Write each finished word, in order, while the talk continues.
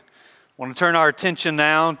I want to turn our attention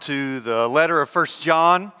now to the letter of 1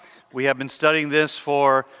 John. We have been studying this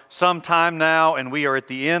for some time now, and we are at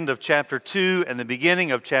the end of chapter 2 and the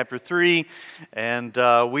beginning of chapter 3. And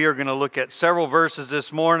we are going to look at several verses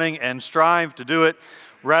this morning and strive to do it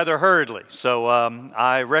rather hurriedly. So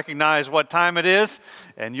I recognize what time it is,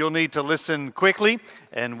 and you'll need to listen quickly.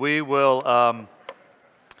 And we will, I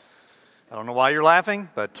don't know why you're laughing,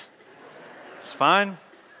 but it's fine.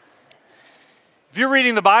 If you're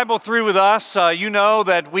reading the Bible through with us, you know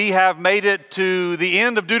that we have made it to the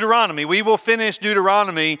end of Deuteronomy. We will finish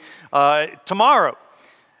Deuteronomy tomorrow.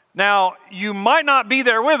 Now, you might not be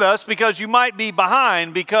there with us because you might be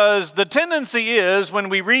behind, because the tendency is when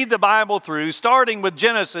we read the Bible through, starting with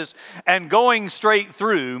Genesis and going straight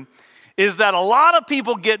through, is that a lot of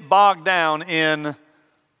people get bogged down in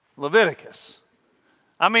Leviticus.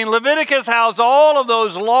 I mean, Leviticus has all of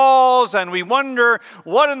those laws, and we wonder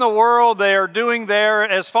what in the world they are doing there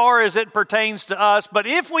as far as it pertains to us. But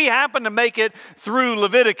if we happen to make it through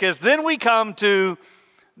Leviticus, then we come to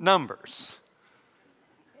Numbers.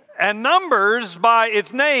 And Numbers, by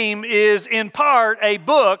its name, is in part a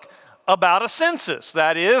book about a census.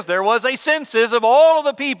 That is, there was a census of all of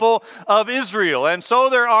the people of Israel. And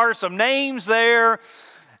so there are some names there.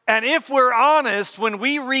 And if we're honest, when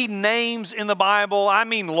we read names in the Bible, I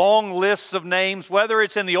mean long lists of names, whether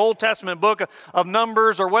it's in the Old Testament book of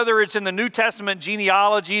Numbers or whether it's in the New Testament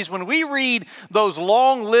genealogies, when we read those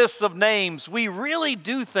long lists of names, we really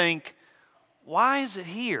do think, why is it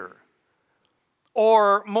here?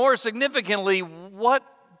 Or more significantly, what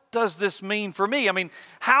does this mean for me? I mean,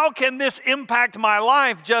 how can this impact my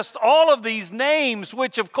life? Just all of these names,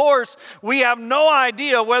 which of course we have no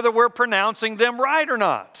idea whether we're pronouncing them right or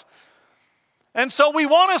not. And so we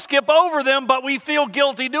want to skip over them, but we feel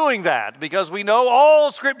guilty doing that because we know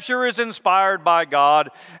all Scripture is inspired by God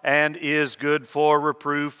and is good for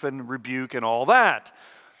reproof and rebuke and all that.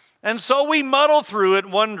 And so we muddle through it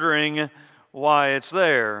wondering why it's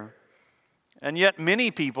there. And yet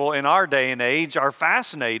many people in our day and age are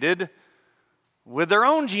fascinated with their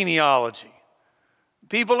own genealogy.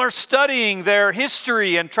 People are studying their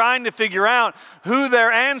history and trying to figure out who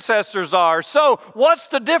their ancestors are. So what's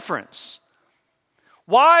the difference?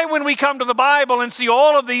 Why, when we come to the Bible and see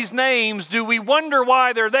all of these names, do we wonder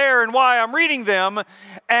why they're there and why I'm reading them,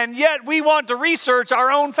 and yet we want to research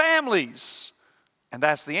our own families? And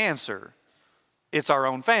that's the answer. It's our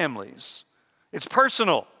own families. It's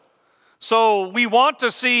personal. So we want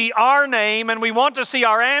to see our name and we want to see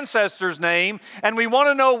our ancestors' name and we want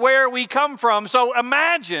to know where we come from. So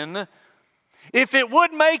imagine if it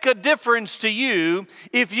would make a difference to you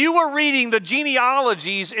if you were reading the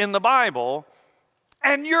genealogies in the Bible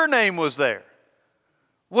and your name was there.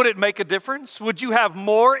 Would it make a difference? Would you have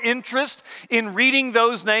more interest in reading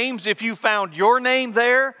those names if you found your name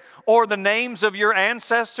there or the names of your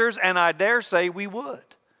ancestors? And I dare say we would.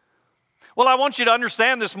 Well, I want you to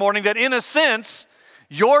understand this morning that in a sense,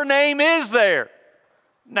 your name is there.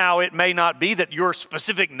 Now, it may not be that your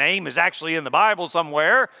specific name is actually in the Bible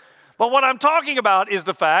somewhere, but what I'm talking about is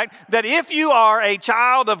the fact that if you are a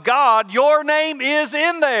child of God, your name is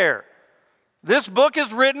in there. This book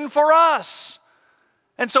is written for us.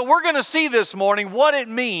 And so we're going to see this morning what it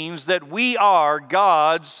means that we are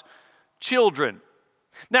God's children.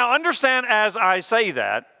 Now, understand as I say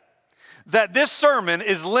that this sermon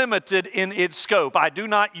is limited in its scope. I do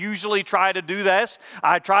not usually try to do this.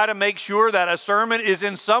 I try to make sure that a sermon is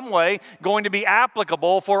in some way going to be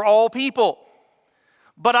applicable for all people.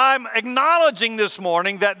 But I'm acknowledging this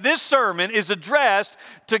morning that this sermon is addressed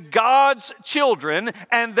to God's children,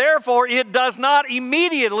 and therefore it does not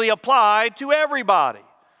immediately apply to everybody.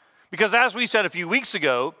 Because as we said a few weeks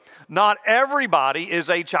ago, not everybody is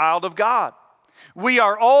a child of God. We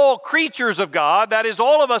are all creatures of God. That is,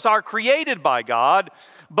 all of us are created by God,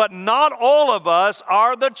 but not all of us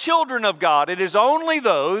are the children of God. It is only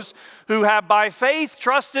those who have by faith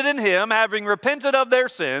trusted in Him, having repented of their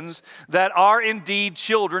sins, that are indeed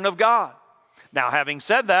children of God. Now, having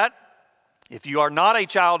said that, if you are not a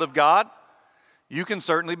child of God, you can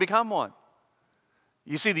certainly become one.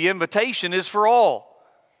 You see, the invitation is for all.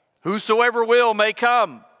 Whosoever will may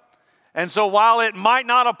come. And so while it might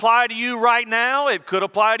not apply to you right now, it could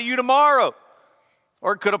apply to you tomorrow,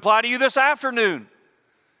 or it could apply to you this afternoon,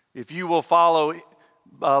 if you will follow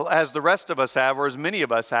as the rest of us have, or as many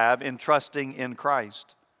of us have, in trusting in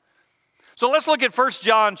Christ. So let's look at 1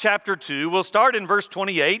 John chapter 2. We'll start in verse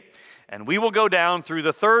 28, and we will go down through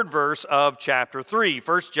the third verse of chapter 3,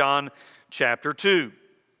 1 John chapter 2.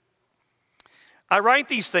 I write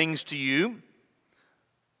these things to you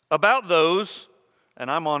about those, and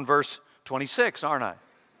I'm on verse 26, aren't I?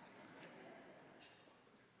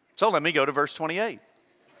 So let me go to verse 28.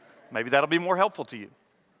 Maybe that'll be more helpful to you.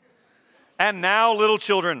 And now, little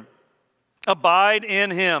children, abide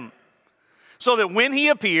in him, so that when he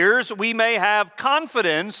appears, we may have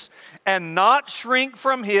confidence and not shrink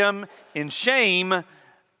from him in shame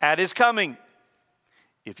at his coming.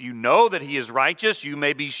 If you know that he is righteous, you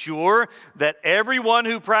may be sure that everyone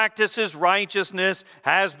who practices righteousness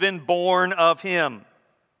has been born of him.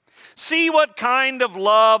 See what kind of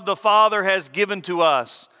love the Father has given to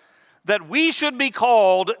us, that we should be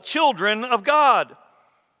called children of God.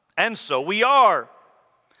 And so we are.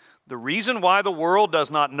 The reason why the world does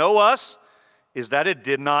not know us is that it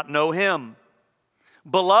did not know him.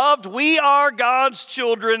 Beloved, we are God's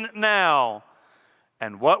children now,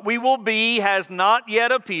 and what we will be has not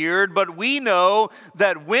yet appeared, but we know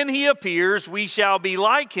that when he appears, we shall be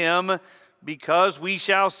like him, because we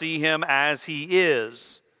shall see him as he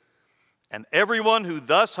is. And everyone who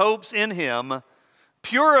thus hopes in him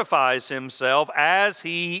purifies himself as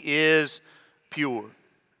he is pure.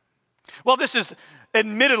 Well, this is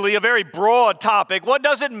admittedly a very broad topic. What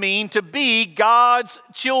does it mean to be God's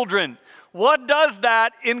children? What does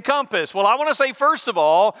that encompass? Well, I want to say, first of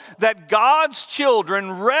all, that God's children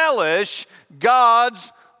relish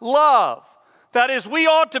God's love. That is, we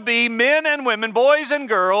ought to be men and women, boys and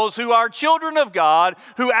girls, who are children of God,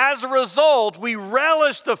 who as a result, we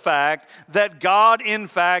relish the fact that God, in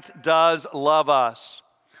fact, does love us.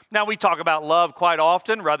 Now, we talk about love quite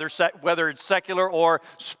often, whether it's secular or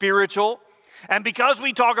spiritual. And because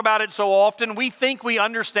we talk about it so often, we think we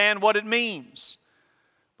understand what it means.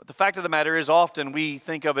 But the fact of the matter is, often we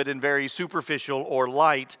think of it in very superficial or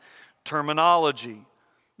light terminology.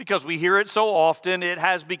 Because we hear it so often, it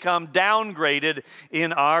has become downgraded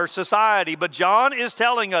in our society. But John is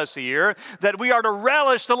telling us here that we are to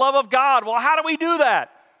relish the love of God. Well, how do we do that?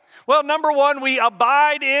 Well, number one, we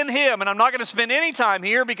abide in him. And I'm not going to spend any time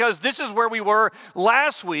here because this is where we were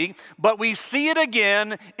last week. But we see it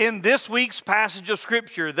again in this week's passage of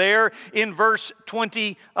Scripture there in verse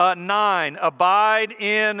 29. Abide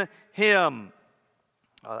in him.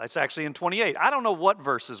 It's actually in 28. I don't know what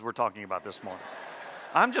verses we're talking about this morning.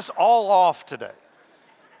 I'm just all off today.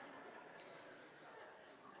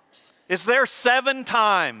 It's there 7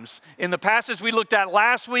 times in the passage we looked at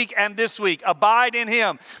last week and this week. Abide in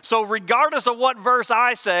him. So regardless of what verse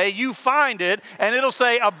I say, you find it and it'll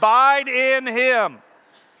say abide in him.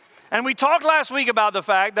 And we talked last week about the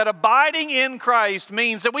fact that abiding in Christ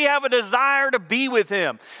means that we have a desire to be with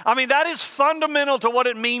him. I mean, that is fundamental to what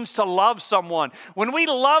it means to love someone. When we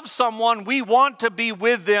love someone, we want to be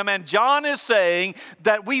with them. And John is saying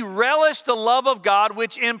that we relish the love of God,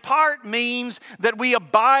 which in part means that we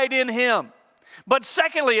abide in him. But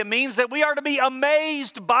secondly, it means that we are to be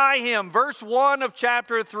amazed by him. Verse 1 of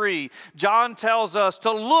chapter 3, John tells us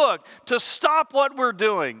to look, to stop what we're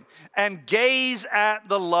doing, and gaze at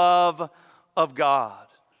the love of God.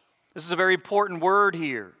 This is a very important word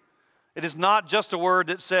here. It is not just a word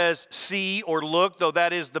that says see or look, though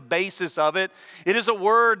that is the basis of it. It is a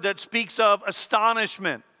word that speaks of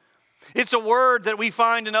astonishment. It's a word that we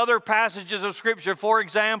find in other passages of Scripture. For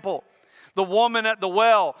example, the woman at the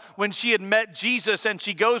well, when she had met Jesus and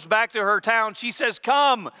she goes back to her town, she says,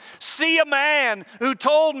 "Come, see a man who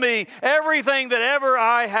told me everything that ever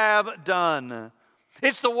I have done."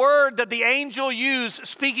 It's the word that the angel used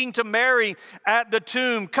speaking to Mary at the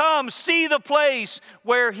tomb. Come, see the place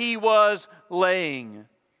where he was laying.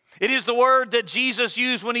 It is the word that Jesus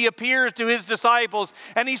used when he appeared to his disciples,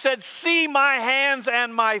 and he said, "See my hands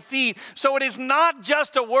and my feet." So it is not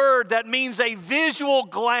just a word that means a visual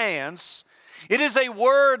glance. It is a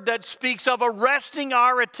word that speaks of arresting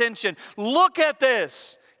our attention. Look at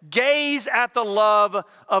this. Gaze at the love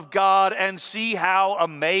of God and see how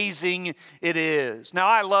amazing it is. Now,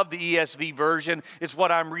 I love the ESV version. It's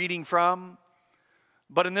what I'm reading from.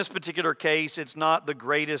 But in this particular case, it's not the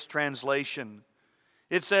greatest translation.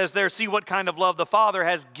 It says there, "See what kind of love the Father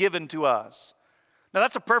has given to us." Now,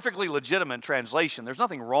 that's a perfectly legitimate translation. There's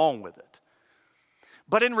nothing wrong with it.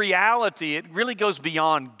 But in reality, it really goes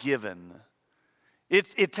beyond given.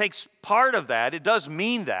 It takes part of that. It does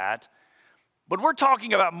mean that. But we're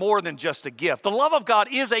talking about more than just a gift. The love of God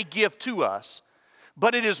is a gift to us,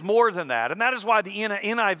 but it is more than that. And that is why the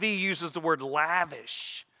NIV uses the word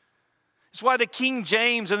lavish. It's why the King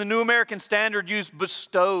James and the New American Standard use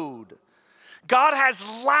bestowed. God has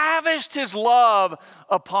lavished his love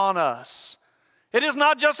upon us. It is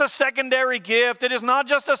not just a secondary gift. It is not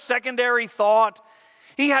just a secondary thought.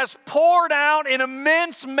 He has poured out in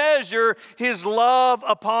immense measure his love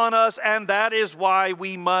upon us, and that is why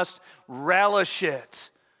we must relish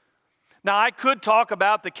it. Now, I could talk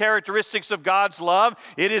about the characteristics of God's love.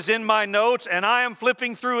 It is in my notes, and I am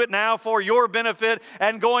flipping through it now for your benefit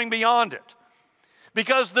and going beyond it.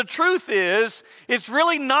 Because the truth is, it's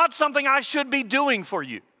really not something I should be doing for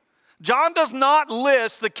you. John does not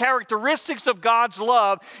list the characteristics of God's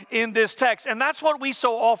love in this text, and that's what we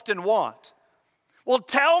so often want. Well,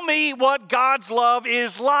 tell me what God's love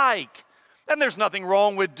is like. And there's nothing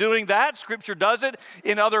wrong with doing that. Scripture does it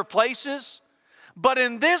in other places. But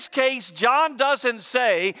in this case, John doesn't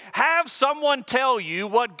say, have someone tell you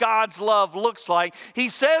what God's love looks like. He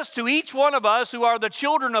says to each one of us who are the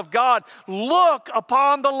children of God, look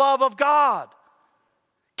upon the love of God.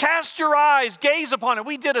 Cast your eyes, gaze upon it.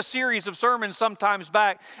 We did a series of sermons sometimes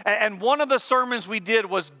back, and one of the sermons we did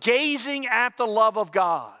was gazing at the love of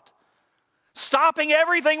God. Stopping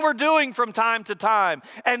everything we're doing from time to time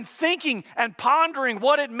and thinking and pondering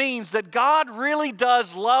what it means that God really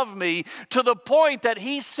does love me to the point that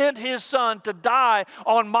He sent His Son to die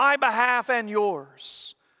on my behalf and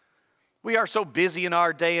yours. We are so busy in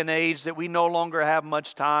our day and age that we no longer have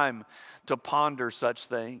much time to ponder such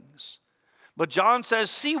things. But John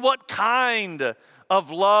says, see what kind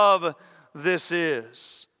of love this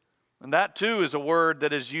is. And that too is a word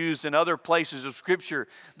that is used in other places of Scripture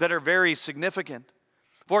that are very significant.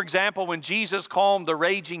 For example, when Jesus calmed the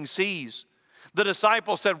raging seas, the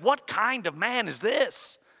disciples said, what kind of man is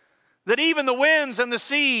this, that even the winds and the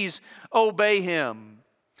seas obey Him?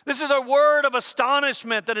 This is a word of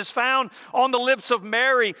astonishment that is found on the lips of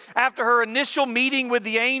Mary after her initial meeting with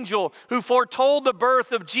the angel who foretold the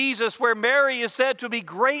birth of Jesus, where Mary is said to be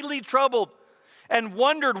greatly troubled and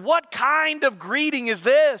wondered, what kind of greeting is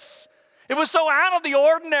this? It was so out of the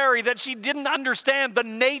ordinary that she didn't understand the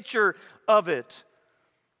nature of it.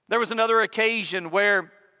 There was another occasion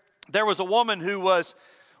where there was a woman who was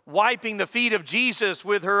wiping the feet of Jesus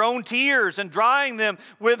with her own tears and drying them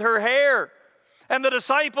with her hair. And the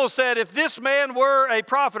disciples said, if this man were a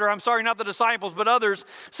prophet, or I'm sorry, not the disciples, but others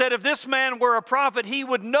said, if this man were a prophet, he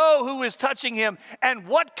would know who is touching him and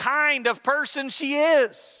what kind of person she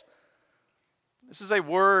is. This is a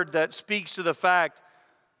word that speaks to the fact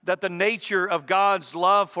that the nature of God's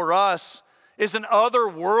love for us is an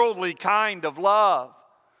otherworldly kind of love.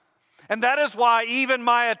 And that is why even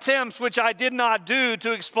my attempts, which I did not do,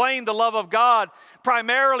 to explain the love of God,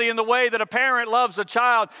 primarily in the way that a parent loves a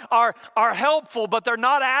child, are helpful, but they're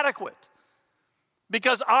not adequate.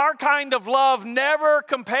 Because our kind of love never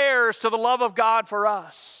compares to the love of God for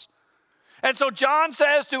us. And so John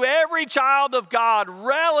says to every child of God,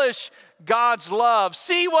 relish God's love.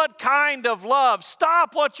 See what kind of love.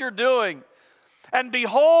 Stop what you're doing and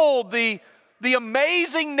behold the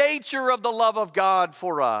amazing nature of the love of God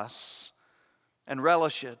for us and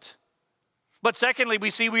relish it. But secondly, we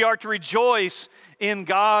see we are to rejoice in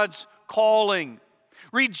God's calling.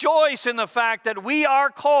 Rejoice in the fact that we are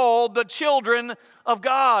called the children of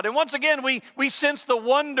God. And once again, we sense the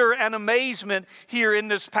wonder and amazement here in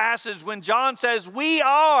this passage when John says we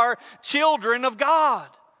are children of God.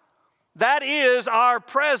 That is our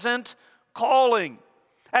present calling.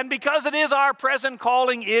 And because it is our present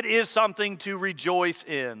calling, it is something to rejoice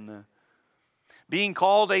in. Being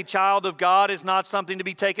called a child of God is not something to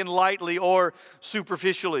be taken lightly or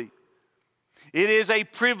superficially. It is a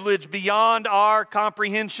privilege beyond our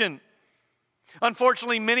comprehension.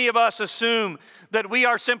 Unfortunately, many of us assume that we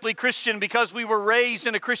are simply Christian because we were raised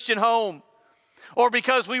in a Christian home, or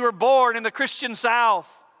because we were born in the Christian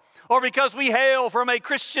South, or because we hail from a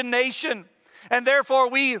Christian nation. And therefore,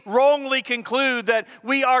 we wrongly conclude that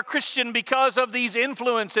we are Christian because of these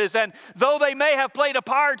influences. And though they may have played a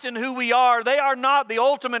part in who we are, they are not the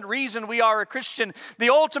ultimate reason we are a Christian.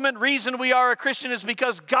 The ultimate reason we are a Christian is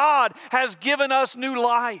because God has given us new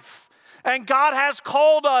life. And God has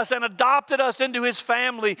called us and adopted us into His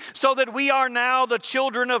family so that we are now the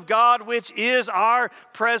children of God, which is our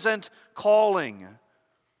present calling.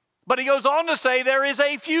 But he goes on to say there is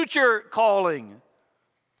a future calling.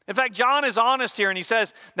 In fact, John is honest here and he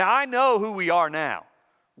says, now I know who we are now.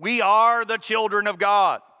 We are the children of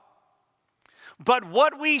God. But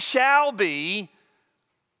what we shall be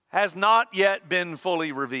has not yet been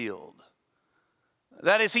fully revealed.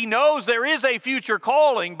 That is, he knows there is a future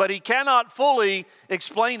calling, but he cannot fully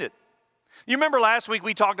explain it. You remember last week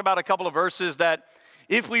we talked about a couple of verses that,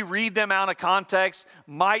 if we read them out of context,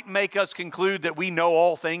 might make us conclude that we know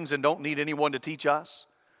all things and don't need anyone to teach us.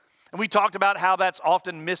 And we talked about how that's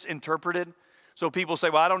often misinterpreted. So people say,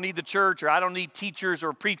 well, I don't need the church, or I don't need teachers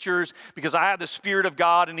or preachers because I have the Spirit of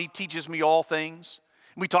God and He teaches me all things.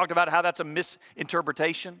 And we talked about how that's a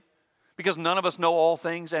misinterpretation because none of us know all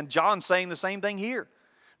things. And John's saying the same thing here.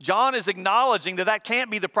 John is acknowledging that that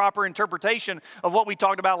can't be the proper interpretation of what we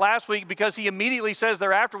talked about last week, because he immediately says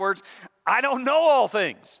there afterwards, I don't know all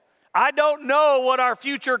things. I don't know what our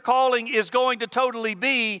future calling is going to totally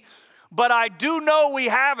be, but I do know we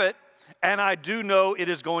have it, and I do know it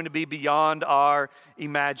is going to be beyond our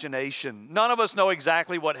imagination. None of us know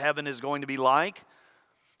exactly what heaven is going to be like,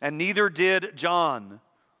 and neither did John.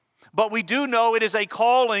 But we do know it is a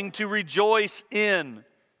calling to rejoice in.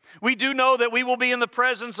 We do know that we will be in the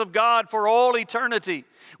presence of God for all eternity.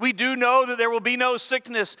 We do know that there will be no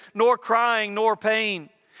sickness, nor crying, nor pain.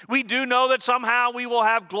 We do know that somehow we will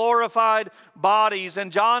have glorified bodies.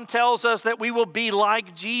 And John tells us that we will be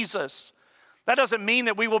like Jesus. That doesn't mean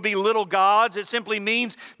that we will be little gods. It simply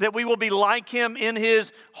means that we will be like him in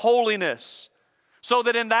his holiness. So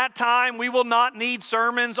that in that time, we will not need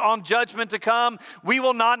sermons on judgment to come. We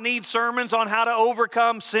will not need sermons on how to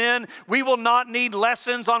overcome sin. We will not need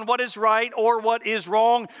lessons on what is right or what is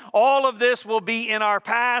wrong. All of this will be in our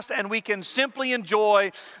past, and we can simply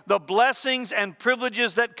enjoy the blessings and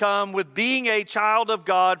privileges that come with being a child of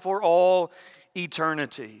God for all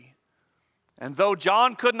eternity. And though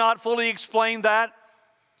John could not fully explain that,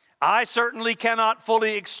 I certainly cannot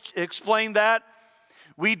fully explain that.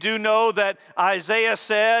 We do know that Isaiah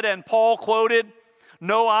said, and Paul quoted,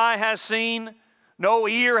 no eye has seen, no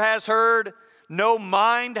ear has heard, no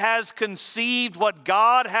mind has conceived what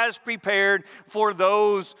God has prepared for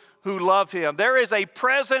those who love him. There is a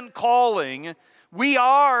present calling. We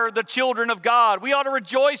are the children of God. We ought to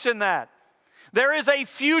rejoice in that. There is a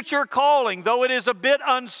future calling, though it is a bit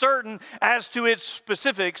uncertain as to its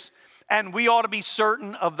specifics, and we ought to be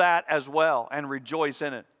certain of that as well and rejoice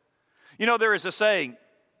in it. You know, there is a saying,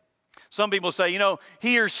 some people say,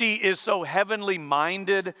 he or she is so heavenly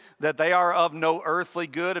minded that they are of no earthly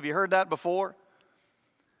good. Have you heard that before?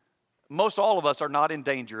 Most all of us are not in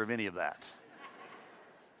danger of any of that.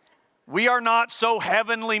 We are not so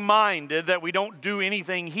heavenly minded that we don't do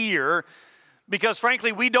anything here, because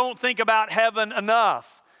frankly, we don't think about heaven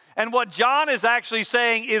enough. And what John is actually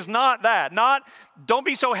saying is not that. Don't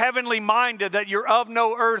be so heavenly minded that you're of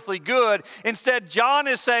no earthly good. Instead, John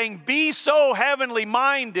is saying, be so heavenly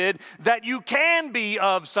minded that you can be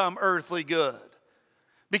of some earthly good.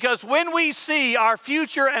 Because when we see our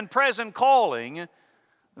future and present calling,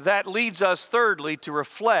 that leads us thirdly to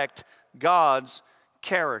reflect God's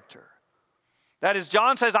character. That is,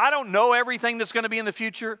 John says, I don't know everything that's going to be in the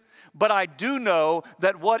future, but I do know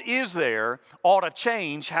that what is there ought to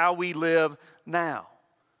change how we live now.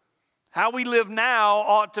 How we live now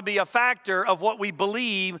ought to be a factor of what we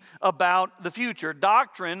believe about the future.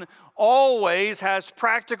 Doctrine always has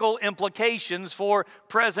practical implications for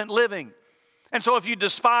present living. And so if you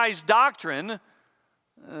despise doctrine,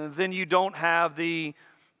 then you don't have the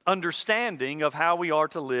understanding of how we are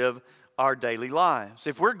to live our daily lives.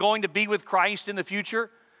 If we're going to be with Christ in the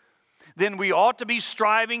future, then we ought to be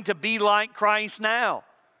striving to be like Christ now.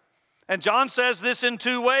 And John says this in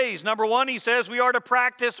two ways. Number one, he says we are to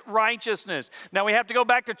practice righteousness. Now we have to go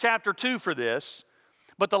back to chapter 2 for this,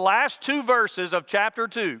 but the last two verses of chapter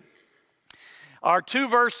 2 are two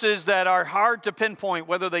verses that are hard to pinpoint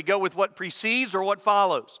whether they go with what precedes or what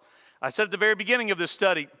follows. I said at the very beginning of this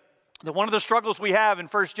study that one of the struggles we have in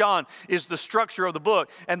 1 John is the structure of the book.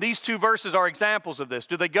 And these two verses are examples of this.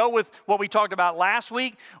 Do they go with what we talked about last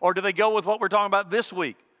week, or do they go with what we're talking about this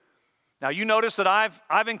week? Now, you notice that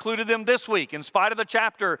I've included them this week in spite of the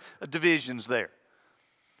chapter divisions there.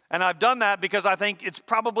 And I've done that because I think it's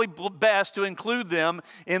probably best to include them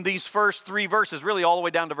in these first three verses, really all the way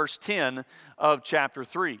down to verse 10 of chapter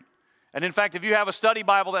 3. And in fact, if you have a study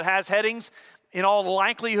Bible that has headings, in all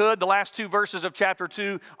likelihood, the last two verses of chapter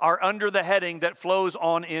 2 are under the heading that flows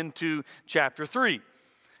on into chapter 3.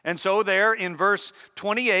 And so there in verse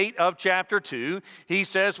 28 of chapter 2, he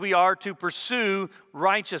says we are to pursue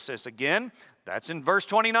righteousness. Again, that's in verse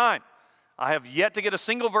 29. I have yet to get a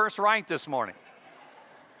single verse right this morning.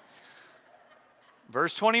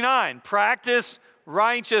 Verse 29, practice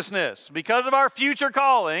righteousness. Because of our future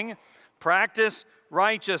calling, practice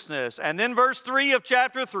righteousness. And then verse 3 of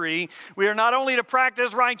chapter 3, we are not only to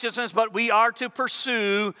practice righteousness, but we are to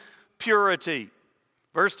pursue purity.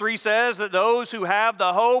 Verse 3 says that those who have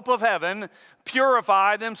the hope of heaven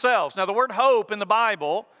purify themselves. Now the word hope in the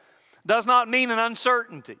Bible does not mean an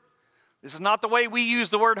uncertainty. This is not the way we use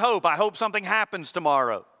the word hope. I hope something happens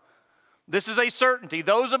tomorrow. This is a certainty.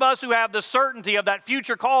 Those of us who have the certainty of that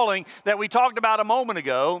future calling that we talked about a moment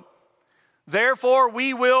ago, therefore,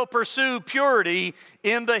 we will pursue purity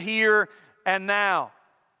in the here and now.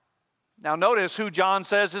 Now, notice who John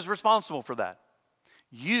says is responsible for that.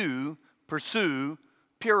 You pursue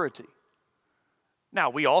purity.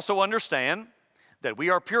 Now, we also understand that we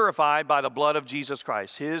are purified by the blood of Jesus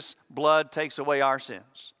Christ. His blood takes away our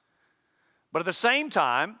sins. But at the same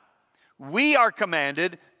time, we are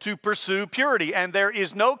commanded to pursue purity, and there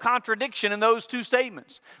is no contradiction in those two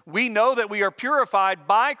statements. We know that we are purified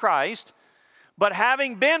by Christ, but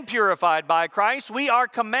having been purified by Christ, we are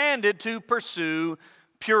commanded to pursue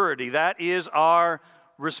purity. That is our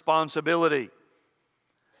responsibility.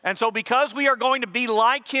 And so because we are going to be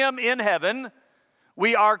like Him in heaven,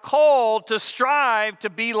 we are called to strive to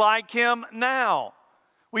be like Him now.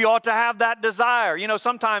 We ought to have that desire. You know,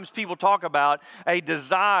 sometimes people talk about a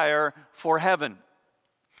desire for heaven.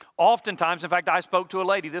 Oftentimes, in fact, I spoke to a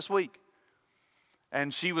lady this week,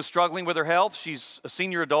 and she was struggling with her health. She's a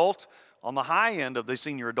senior adult on the high end of the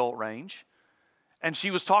senior adult range, and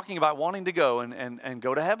she was talking about wanting to go and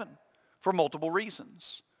go to heaven for multiple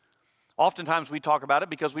reasons. Oftentimes we talk about it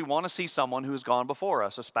because we want to see someone who has gone before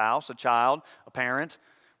us, a spouse, a child, a parent.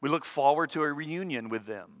 We look forward to a reunion with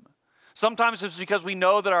them. Sometimes it's because we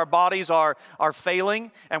know that our bodies are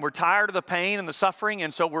failing and we're tired of the pain and the suffering,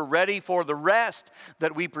 and so we're ready for the rest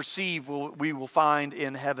that we perceive we will find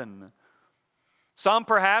in heaven. Some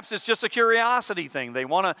perhaps it's just a curiosity thing. They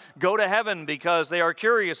want to go to heaven because they are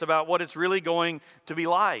curious about what it's really going to be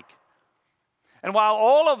like. And while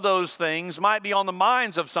all of those things might be on the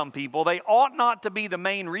minds of some people, they ought not to be the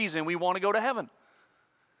main reason we want to go to heaven.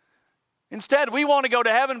 Instead, we want to go to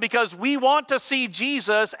heaven because we want to see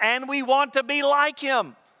Jesus and we want to be like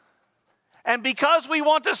Him. And because we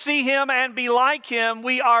want to see Him and be like Him,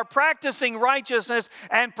 we are practicing righteousness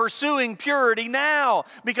and pursuing purity now.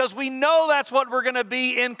 Because we know that's what we're going to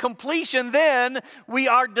be in completion. Then we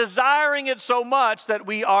are desiring it so much that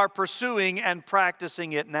we are pursuing and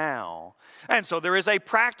practicing it now. And so there is a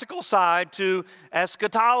practical side to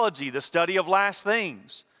eschatology, the study of last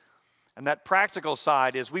things. And that practical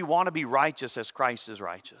side is we want to be righteous as Christ is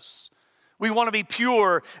righteous. We want to be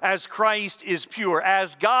pure as Christ is pure.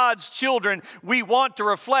 As God's children, we want to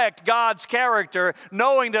reflect God's character,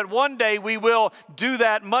 knowing that one day we will do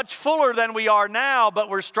that much fuller than we are now, but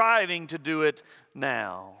we're striving to do it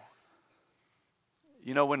now.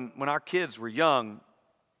 You know, when our kids were young,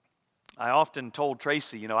 I often told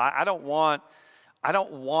Tracy, you know, I don't want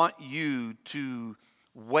you to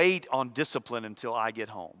wait on discipline until I get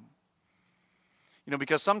home. You know,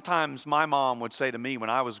 because sometimes my mom would say to me when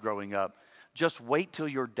I was growing up, just wait till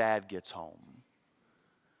your dad gets home.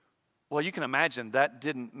 Well, you can imagine that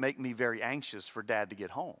didn't make me very anxious for Dad to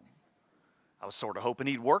get home. I was sort of hoping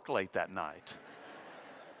he'd work late that night.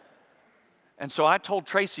 And so I told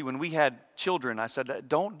Tracy when we had children, I said,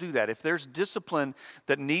 don't do that. If there's discipline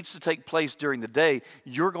that needs to take place during the day,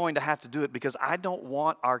 you're going to have to do it because I don't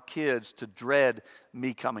want our kids to dread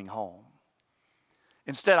me coming home.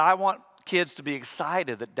 Instead, I want kids to be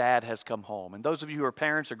excited that Dad has come home. And those of you who are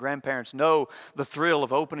parents or grandparents know the thrill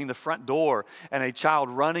of opening the front door and a child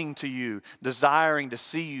running to you, desiring to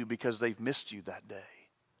see you because they've missed you that day.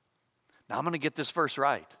 Now I'm going to get this verse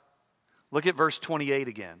right. Look at verse 28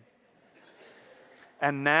 again.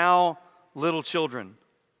 And now, little children,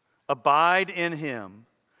 abide in Him,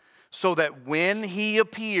 so that when He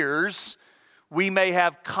appears, we may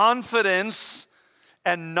have confidence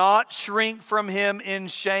and not shrink from Him in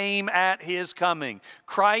shame at His coming.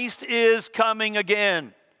 Christ is coming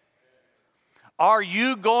again. Are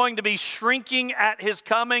you going to be shrinking at His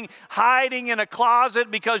coming, hiding in a closet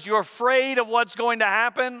because you're afraid of what's going to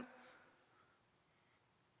happen?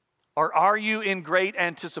 Or are you in great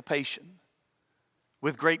anticipation,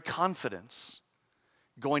 with great confidence,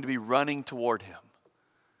 going to be running toward Him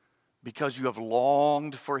because you have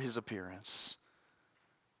longed for His appearance?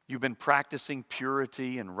 You've been practicing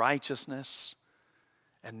purity and righteousness,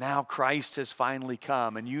 and now Christ has finally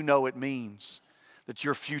come, and you know it means that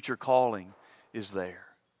your future calling is there.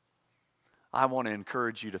 I want to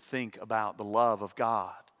encourage you to think about the love of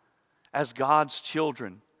God. As God's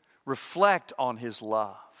children, reflect on His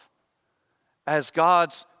love. As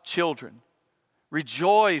God's children,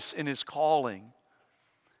 rejoice in His calling.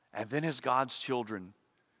 And then as God's children,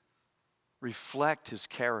 reflect His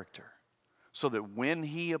character so that when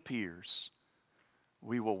He appears,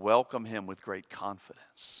 we will welcome Him with great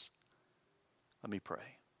confidence. Let me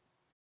pray.